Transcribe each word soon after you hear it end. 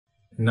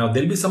Now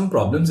there'll be some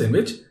problems in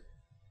which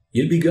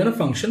you'll be given a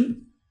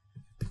function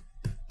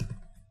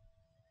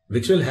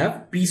which will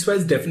have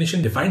piecewise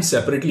definition defined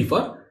separately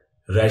for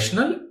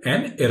rational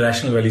and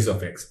irrational values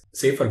of x.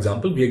 Say for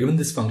example, we are given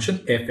this function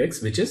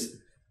fx, which is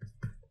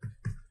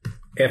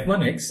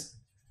f1x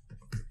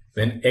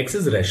when x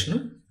is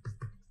rational,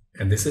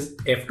 and this is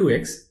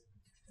f2x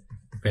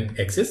when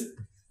x is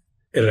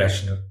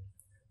irrational.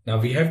 Now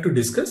we have to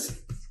discuss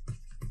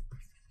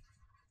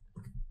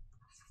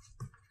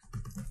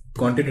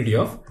continuity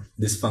of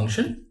this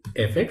function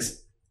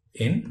fx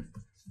in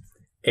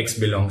x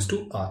belongs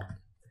to R.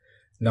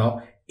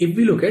 Now if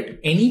we look at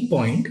any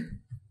point,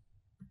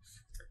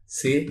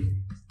 say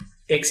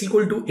x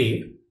equal to a,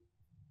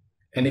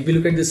 and if we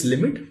look at this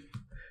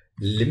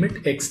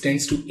limit x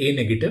tends to a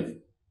negative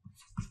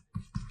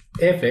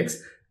fx,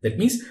 that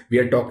means we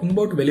are talking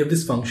about value of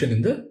this function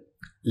in the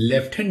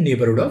left hand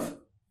neighborhood of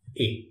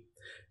a.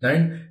 Now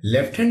in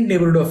left hand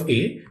neighborhood of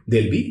a,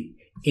 there will be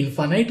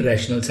infinite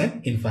rationals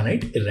and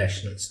infinite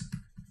irrationals.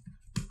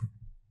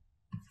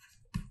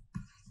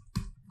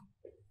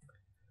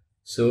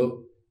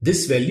 So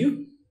this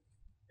value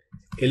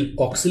will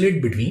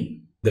oscillate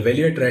between the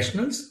value at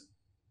rationals,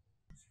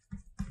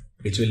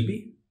 which will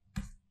be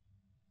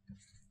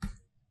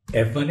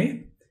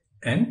f1a,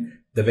 and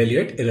the value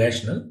at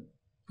irrational,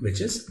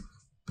 which is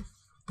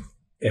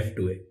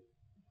f2a.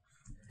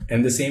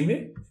 And the same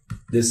way,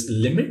 this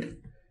limit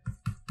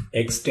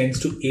x tends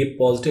to a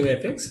positive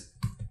fx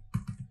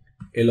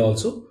will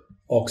also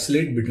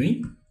oscillate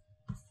between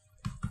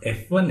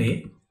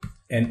f1a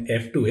and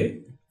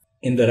f2a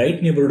in the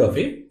right neighborhood of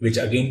a, which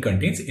again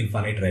contains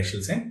infinite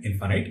rationals and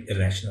infinite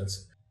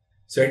irrationals.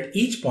 So at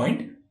each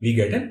point we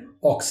get an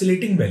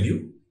oscillating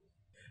value.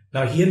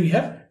 Now here we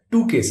have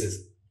two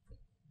cases.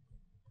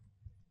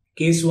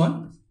 Case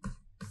 1,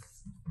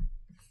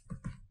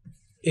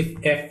 if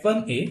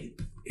f1a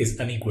is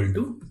unequal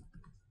to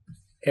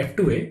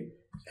f2a,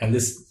 and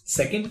this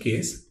second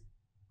case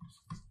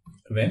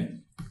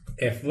when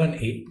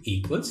f1a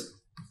equals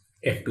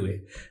f2a.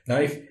 Now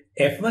if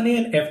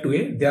f1a and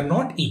f2a, they are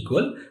not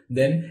equal,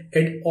 then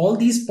at all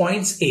these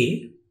points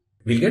a,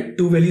 we'll get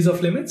two values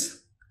of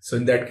limits. So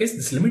in that case,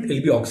 this limit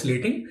will be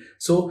oscillating.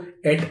 So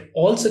at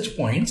all such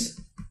points,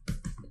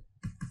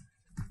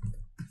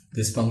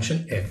 this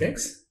function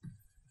fx,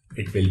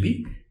 it will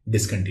be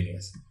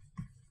discontinuous.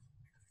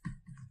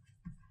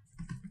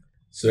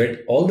 So at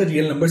all the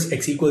real numbers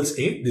x equals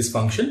a, this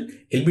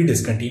function will be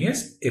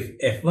discontinuous if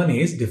f1a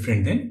is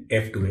different than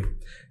f2a.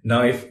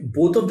 Now if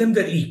both of them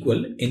are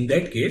equal, in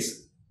that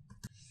case,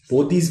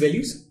 both these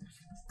values,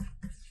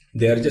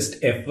 they are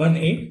just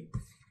f1a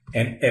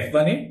and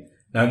f1a.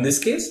 Now in this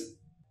case,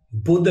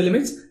 both the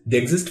limits, they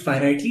exist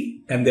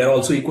finitely and they are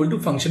also equal to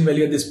function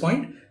value at this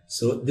point.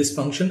 So this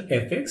function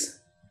fx,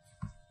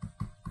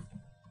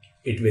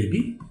 it will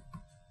be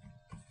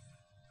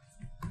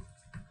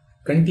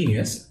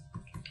continuous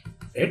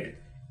at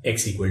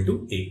x equal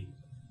to a.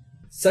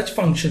 Such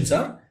functions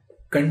are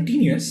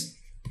continuous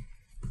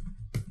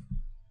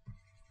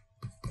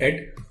at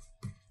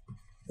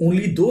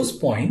only those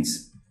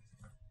points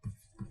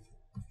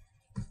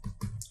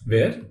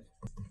where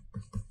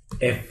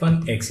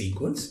f1x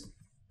equals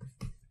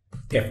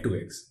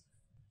f2x.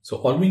 So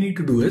all we need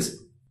to do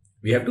is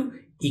we have to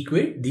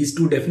equate these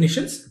two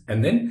definitions,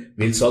 and then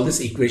we'll solve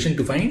this equation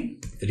to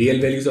find real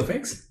values of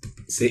x,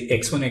 say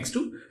x1,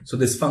 x2. So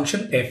this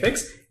function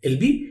fx will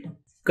be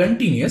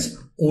continuous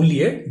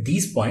only at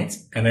these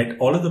points, and at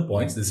all other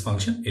points this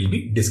function will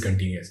be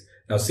discontinuous.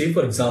 Now say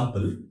for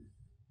example,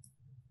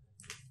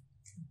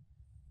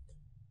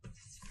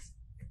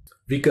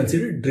 we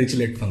consider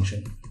Dirichlet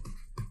function.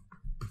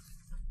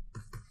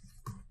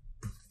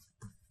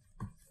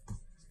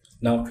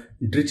 Now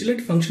Dirichlet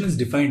function is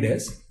defined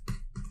as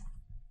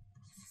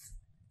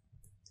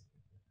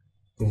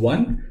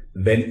 1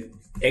 when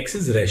x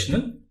is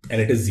rational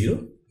and it is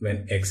 0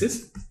 when x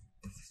is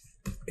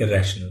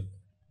irrational.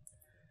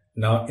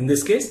 Now in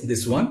this case,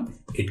 this one,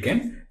 it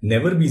can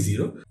never be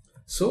 0.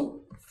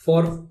 So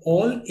for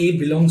all a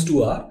belongs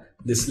to R,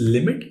 this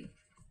limit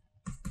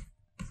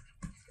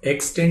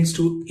x tends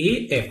to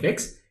a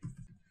fx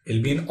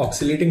will be an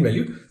oscillating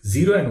value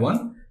 0 and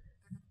 1.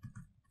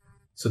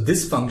 So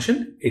this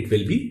function, it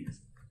will be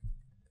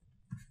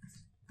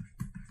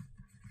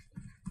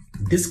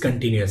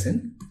discontinuous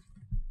in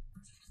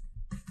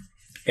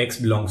x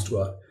belongs to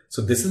R.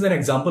 So this is an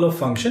example of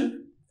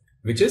function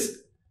which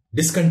is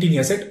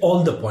discontinuous at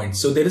all the points.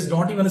 So there is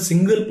not even a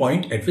single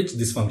point at which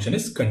this function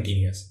is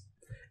continuous.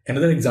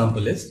 Another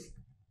example is,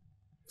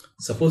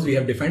 suppose we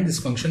have defined this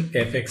function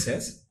fx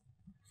as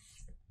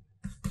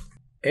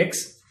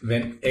x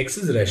when x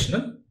is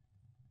rational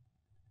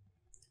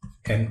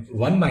and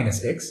 1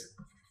 minus x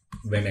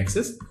when x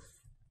is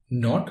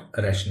not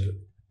rational.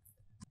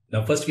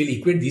 Now first we'll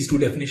equate these two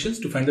definitions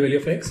to find the value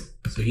of x.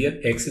 So here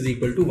x is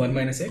equal to 1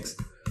 minus x,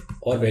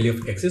 or value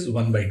of x is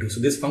 1 by 2. So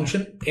this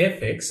function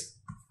fx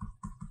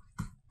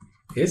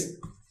is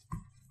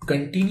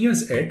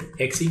continuous at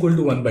x equal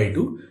to 1 by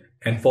 2,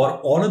 and for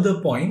all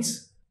other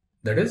points,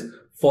 that is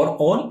For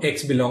all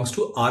x belongs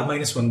to r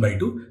minus 1 by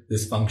 2,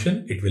 this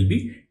function, it will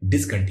be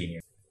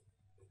discontinuous.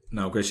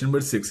 Now question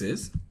number 6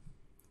 is,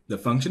 the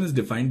function is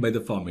defined by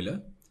the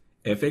formula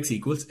fx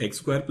equals x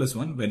square plus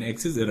 1 when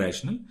x is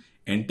irrational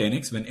and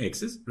 10x when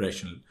x is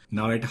rational.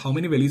 Now at how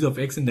many values of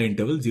x in the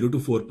interval 0 to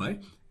 4 pi,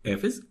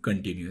 f is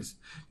continuous.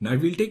 Now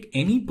if we'll take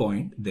any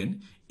point,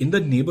 then in the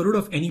neighborhood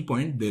of any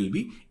point, there will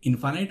be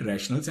infinite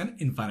rationals and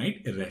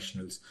infinite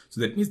irrationals. So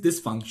that means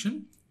this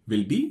function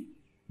will be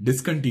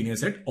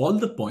discontinuous at all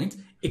the points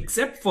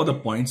except for the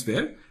points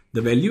where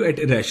the value at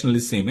irrational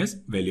is same as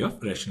value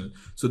of rational.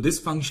 So this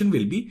function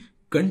will be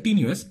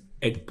continuous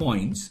at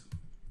points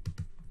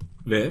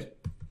where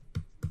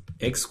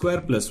x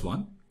square plus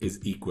 1 is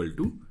equal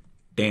to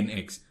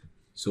 10x.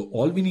 So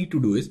all we need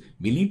to do is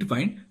we need to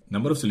find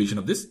number of solution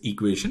of this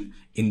equation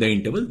in the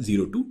interval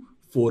 0 to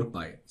 4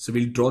 pi. So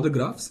we'll draw the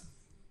graphs.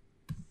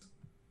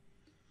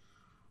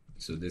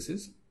 So this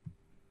is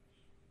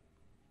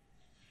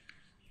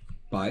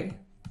pi,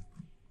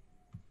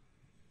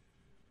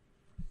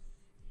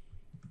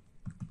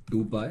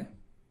 2 pi,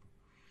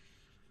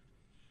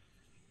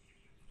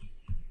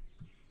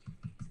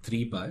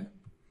 3 pi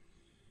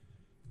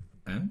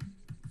and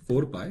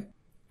 4 pi,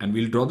 and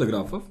we'll draw the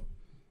graph of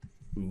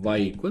y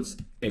equals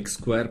x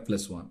square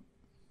plus 1.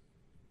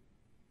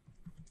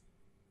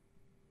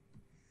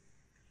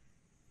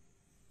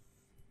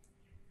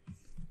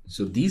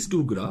 So these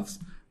two graphs,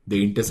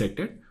 they intersect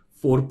at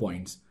 4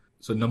 points.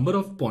 So number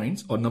of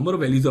points or number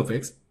of values of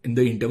x in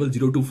the interval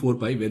 0 to 4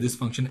 pi where this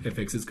function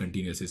fx is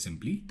continuous is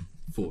simply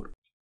 4.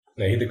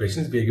 Now here the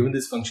question is, we are given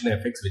this function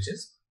fx, which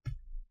is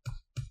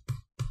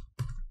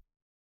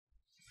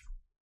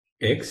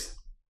x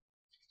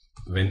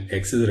when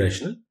x is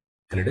rational,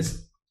 and it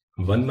is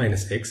 1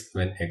 minus x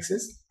when x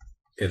is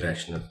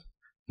irrational.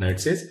 Now it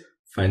says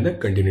find the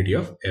continuity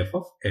of f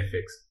of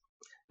fx.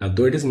 Now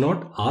though it is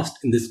not asked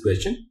in this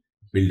question,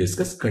 we'll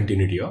discuss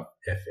continuity of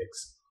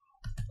fx.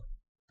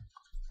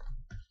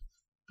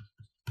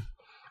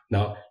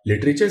 Now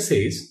literature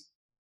says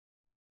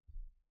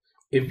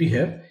if we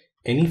have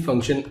any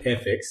function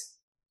fx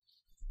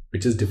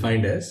which is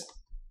defined as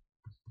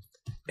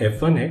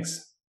f1x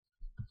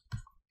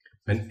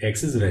when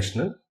x is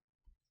rational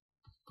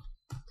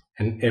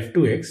and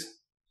f2x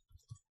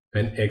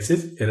when x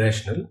is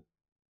irrational,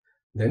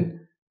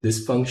 then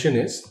this function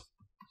is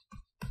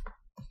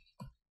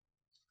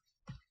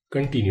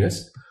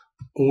continuous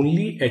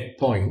only at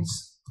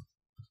points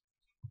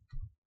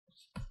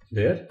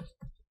where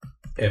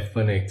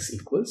f1x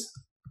equals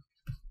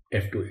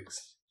f2x.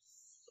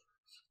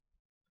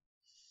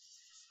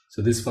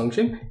 So this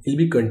function will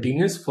be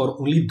continuous for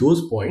only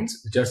those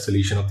points which are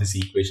solution of this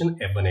equation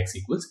f1x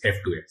equals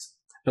f2x.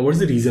 Now what is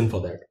the reason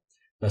for that?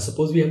 Now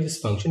suppose we have this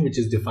function which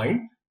is defined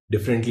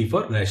differently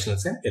for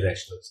rationals and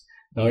irrationals.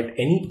 Now at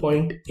any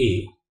point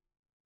A,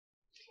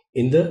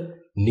 in the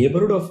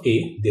neighborhood of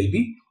A, there will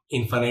be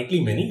infinitely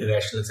many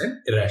rationals and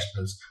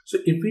irrationals. So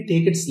if we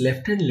take its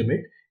left hand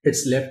limit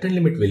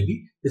will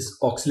be this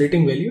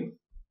oscillating value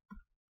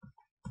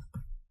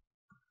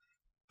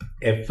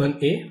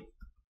f1a,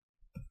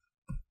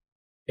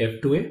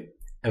 f2a,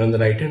 and on the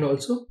right hand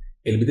also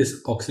it will be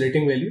this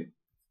oscillating value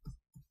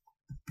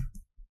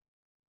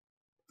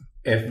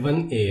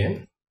f1a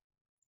and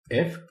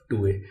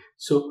f2a.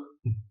 So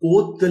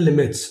both the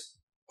limits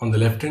on the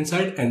left hand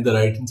side and the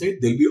right hand side,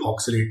 they'll be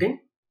oscillating,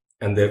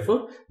 and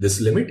therefore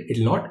this limit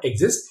will not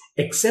exist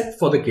except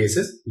for the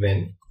cases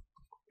when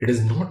it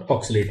is not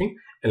oscillating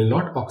and will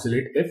not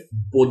oscillate if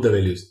both the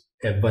values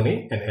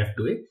f1a and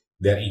f2a,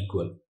 they are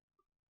equal.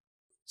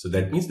 So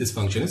that means this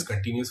function is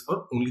continuous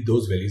for only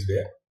those values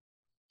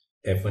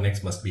where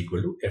f1x must be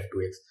equal to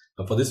f2x.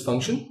 Now for this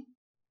function,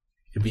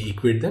 if we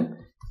equate them,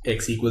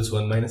 x equals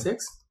 1 minus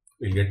x,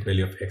 we'll get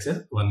value of x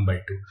as 1 by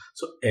 2.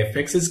 So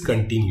fx is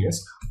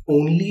continuous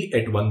only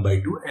at 1 by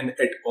 2, and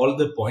at all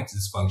the points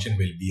this function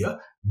will be a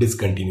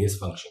discontinuous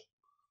function.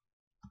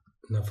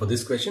 Now for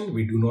this question,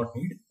 we do not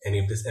need any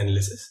of this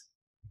analysis.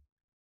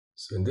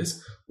 So in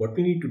this, what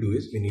we need to do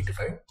is we need to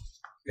find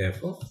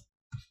f of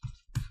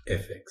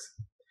fx.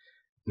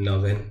 Now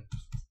when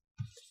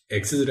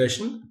x is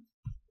rational,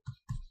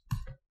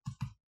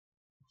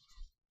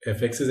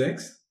 fx is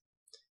x,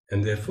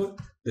 and therefore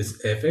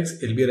this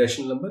fx will be a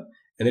rational number,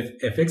 and if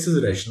fx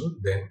is rational,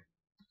 then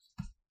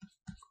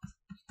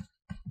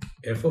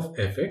f of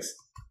fx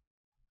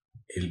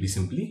will be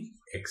simply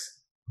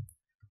x.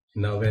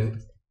 Now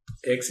when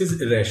x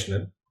is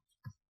irrational,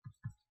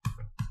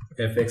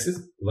 fx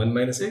is 1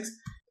 minus x,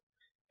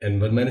 and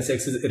 1 minus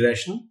x is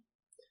irrational,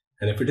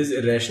 and if it is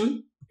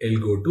irrational, it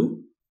will go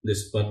to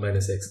this 1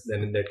 minus x.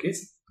 Then in that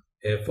case,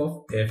 f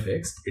of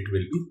fx, it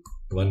will be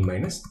 1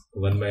 minus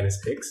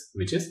x,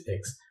 which is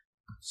x.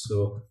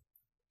 So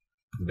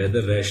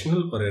whether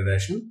rational or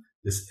irrational,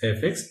 this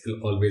fx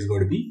will always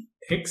going to be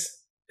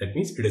x. That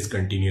means it is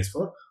continuous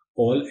for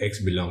all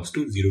x belongs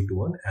to 0 to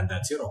 1, and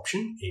that's your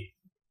option A.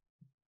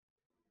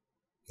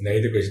 Now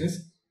the question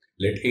is,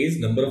 let A is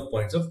number of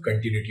points of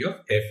continuity of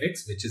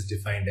fx, which is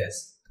defined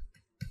as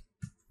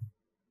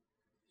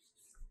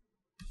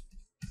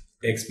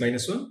x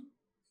minus 1,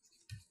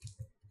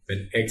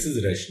 when x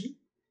is rational,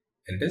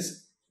 and it is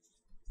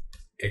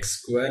x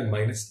square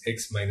minus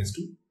x minus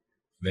 2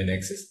 when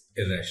x is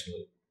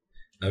irrational.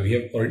 Now we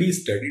have already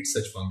studied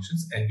such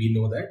functions, and we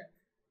know that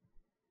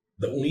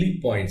the only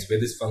points where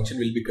this function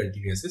will be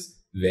continuous is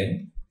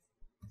when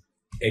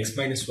x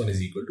minus 1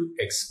 is equal to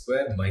x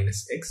square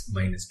minus x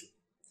minus 2.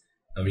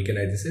 Now we can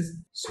write this as,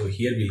 so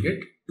here we'll get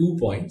 2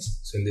 points.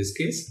 So in this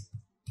case,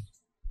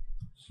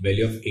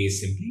 value of a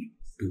is simply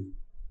 2.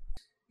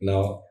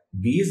 Now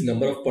b is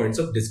number of points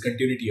of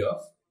discontinuity of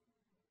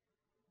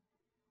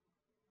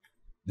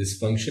this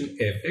function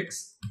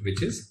fx,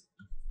 which is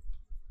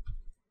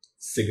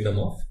signum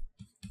of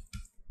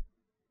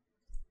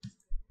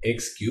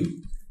x cube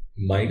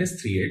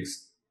minus 3x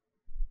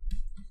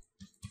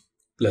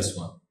plus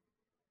 1.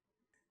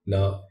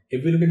 Now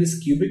if we look at this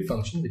cubic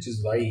function, which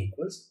is y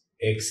equals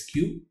x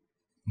cube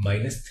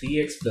minus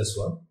 3x plus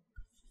 1,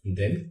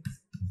 then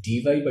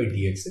dy by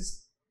dx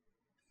is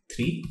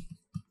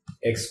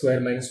 3x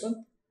square minus 1.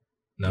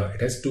 Now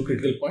it has 2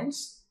 critical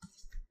points,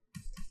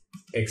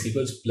 x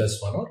equals plus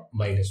 1 or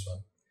minus 1.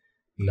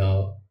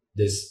 Now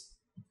this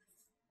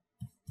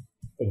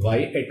y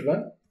at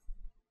 1,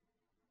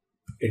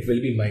 it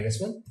will be minus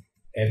 1,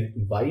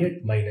 and y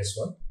at minus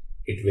 1,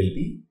 it will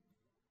be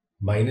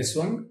minus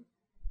 1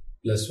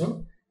 plus 1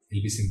 will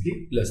be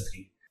simply plus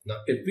 3. Now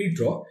if we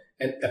draw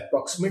an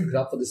approximate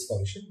graph for this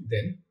function,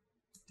 then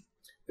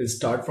we'll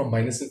start from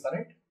minus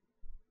infinite,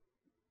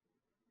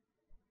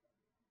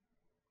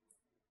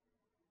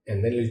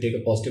 and then we'll take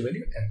a positive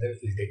value, and then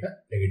we'll take a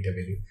negative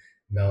value.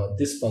 Now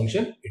this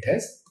function, it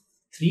has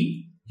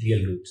 3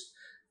 real roots.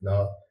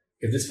 Now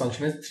if this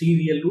function has 3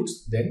 real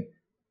roots, then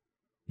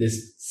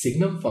this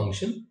signum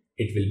function,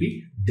 it will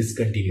be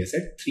discontinuous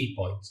at 3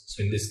 points.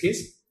 So in this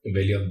case, the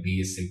value of b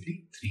is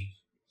simply 3.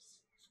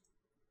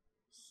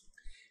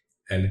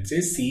 And it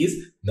says c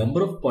is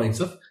number of points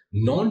of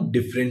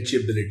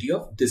non-differentiability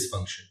of this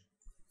function.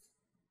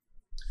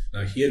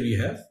 Now here we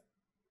have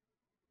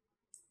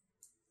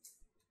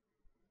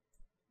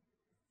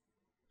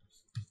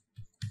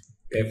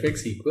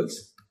fx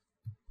equals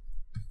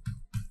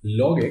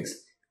log x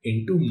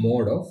into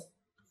mod of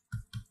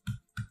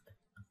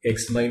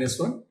x minus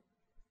 1,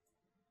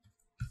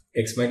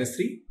 x minus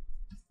 3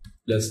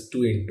 plus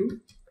 2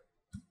 into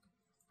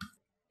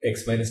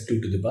x minus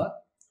 2 to the power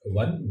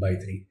 1 by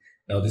 3.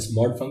 Now this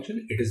mod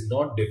function, it is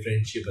not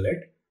differentiable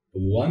at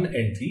 1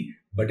 and 3,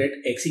 but at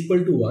x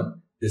equal to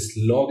 1, this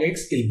log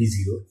x will be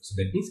 0. So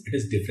that means it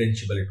is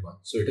differentiable at 1.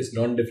 So it is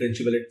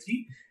non-differentiable at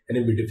 3, and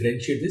if we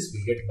differentiate this,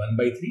 we get 1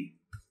 by 3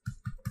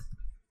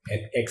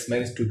 and x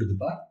minus 2 to the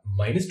power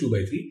minus 2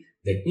 by 3.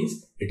 That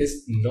means it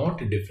is not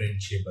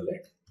differentiable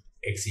at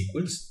x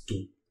equals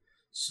 2.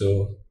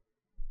 So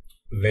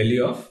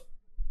value of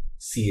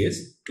c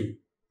is 2.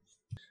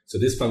 So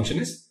this function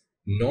is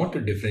not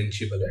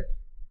differentiable at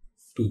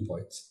 2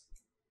 points.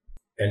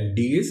 And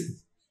d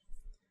is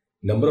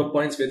number of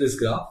points where this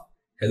graph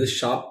has a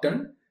sharp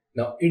turn.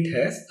 Now it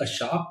has a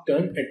sharp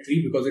turn at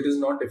 3 because it is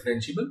not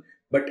differentiable,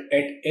 but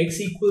at x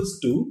equals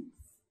 2,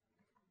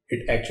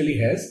 it actually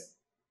has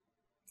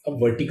a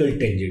vertical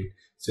tangent.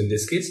 So in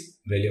this case,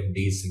 value of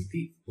d is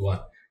simply 1.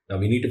 Now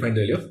we need to find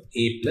the value of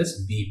a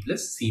plus b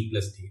plus c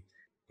plus d.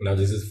 Now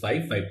this is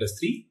 5, 5 plus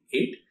 3,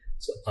 8.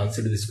 So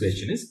answer to this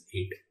question is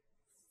 8.